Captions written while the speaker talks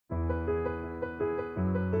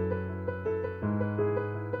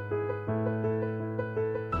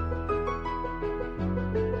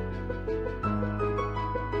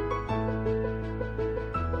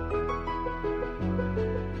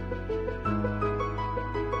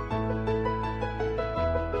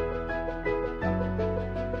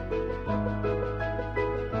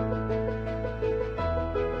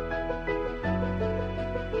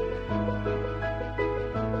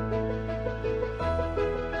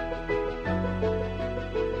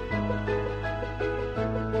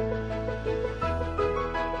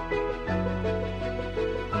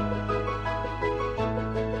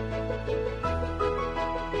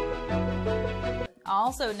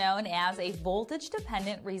also known as a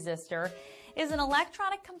voltage-dependent resistor, is an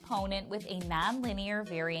electronic component with a nonlinear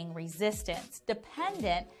varying resistance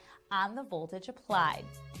dependent on the voltage applied.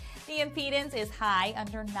 The impedance is high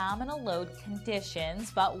under nominal load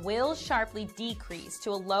conditions, but will sharply decrease to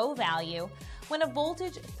a low value when a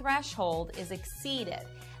voltage threshold is exceeded.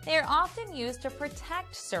 They are often used to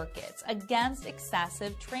protect circuits against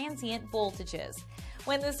excessive transient voltages.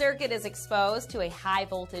 When the circuit is exposed to a high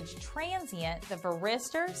voltage transient, the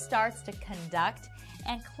varistor starts to conduct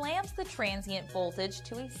and clamps the transient voltage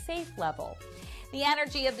to a safe level. The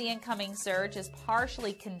energy of the incoming surge is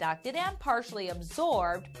partially conducted and partially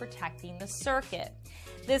absorbed, protecting the circuit.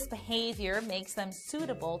 This behavior makes them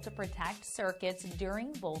suitable to protect circuits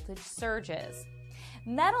during voltage surges.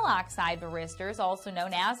 Metal oxide varistors, also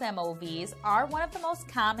known as MOVs, are one of the most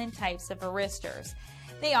common types of varistors.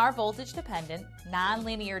 They are voltage-dependent,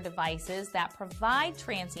 nonlinear devices that provide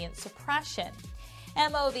transient suppression.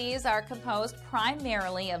 MOVs are composed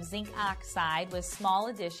primarily of zinc oxide with small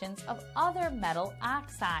additions of other metal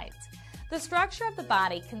oxides. The structure of the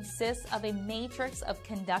body consists of a matrix of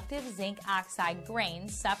conductive zinc oxide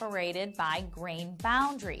grains separated by grain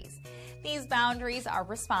boundaries. These boundaries are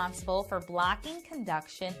responsible for blocking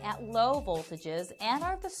conduction at low voltages and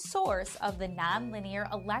are the source of the nonlinear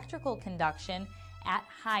electrical conduction at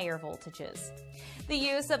higher voltages. The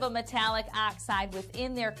use of a metallic oxide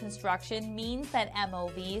within their construction means that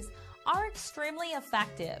MOVs are extremely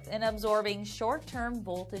effective in absorbing short-term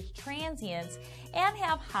voltage transients and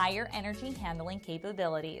have higher energy handling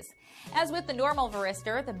capabilities. As with the normal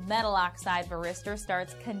varistor, the metal oxide varistor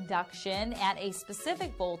starts conduction at a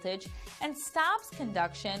specific voltage and stops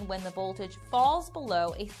conduction when the voltage falls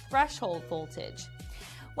below a threshold voltage.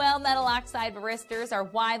 While metal oxide varistors are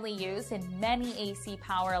widely used in many AC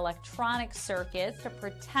power electronic circuits to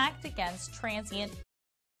protect against transient